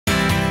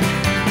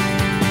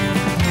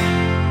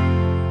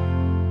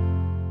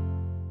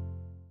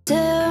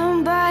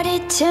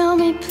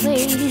me,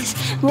 please.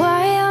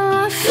 Why am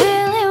I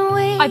feeling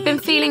weak? I've been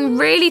feeling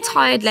really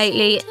tired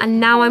lately, and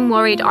now I'm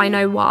worried I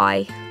know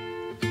why.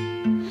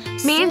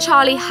 Me and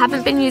Charlie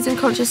haven't been using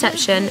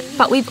contraception,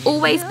 but we've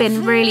always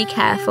been really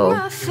careful.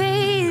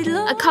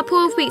 A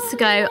couple of weeks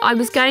ago, I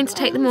was going to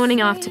take the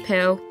morning after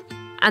pill,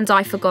 and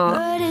I forgot.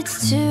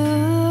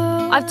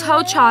 I've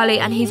told Charlie,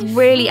 and he's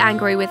really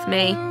angry with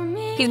me.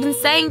 He's been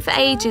saying for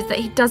ages that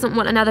he doesn't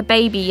want another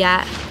baby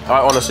yet. I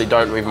honestly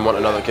don't even want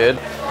another kid.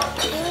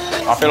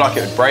 I feel like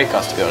it would break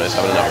us, to be honest,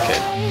 having another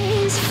kid.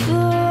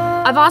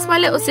 I've asked my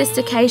little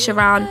sister Keisha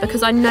round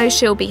because I know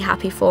she'll be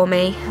happy for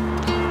me.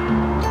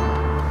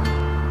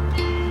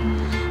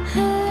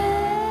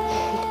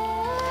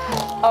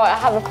 Oh, I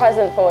have a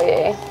present for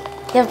you.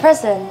 You have a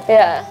present?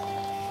 Yeah.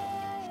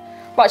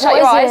 Right, shut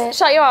your eyes.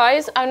 Shut your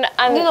eyes. And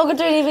you're not going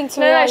to do anything to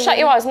me. No, shut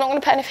your eyes. I'm not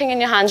going to put anything in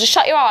your hands. Just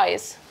shut your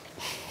eyes.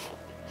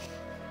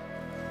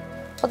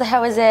 What the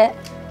hell is it?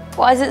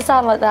 Why does it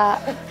sound like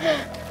that?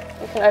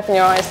 You can open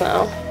your eyes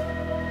now.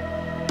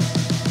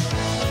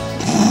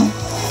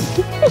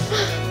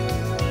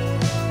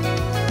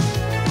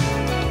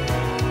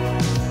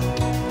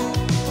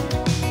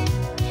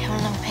 You have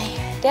another baby?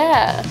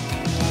 Yeah.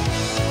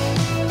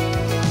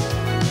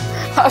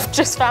 I've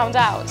just found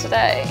out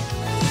today.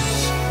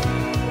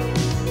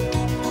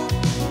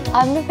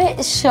 I'm a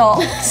bit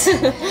shocked.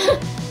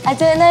 I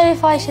don't know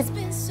if I should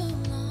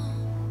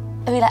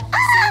be like,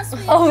 ah!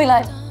 Or be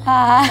like,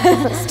 ah.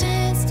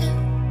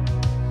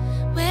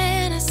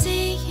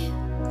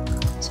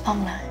 It's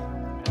fun now.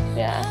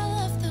 Yeah.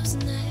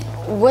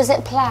 Was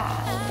it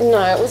planned?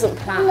 No, it wasn't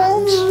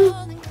planned.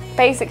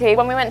 Basically,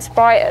 when we went to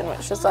Brighton,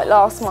 which was like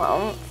last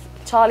month,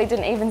 Charlie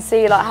didn't even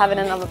see like having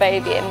another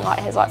baby in like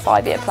his like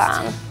 5-year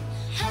plan.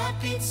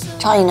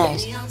 Charlie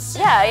knows.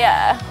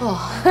 Yeah. Oh.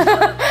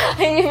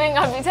 You think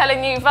I'd be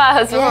telling you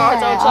first before I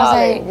told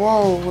Charlie? I was like,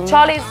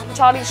 whoa.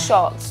 Charlie's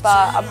shocked,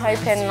 but I'm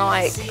hoping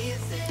like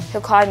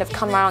he'll kind of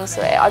come around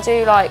to it. I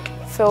do like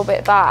feel a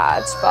bit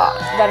bad, but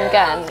then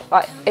again,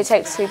 like it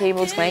takes 2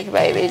 people to make a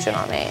baby. Do you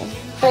know what I mean?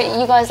 But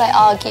you guys like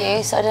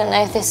argue, so I don't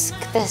know if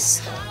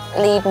this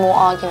lead more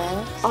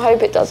arguments. I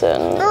hope it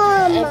doesn't.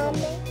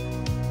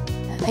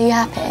 Are you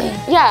happy?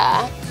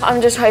 Yeah. I'm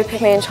just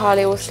hoping me and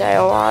Charlie will stay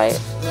all right.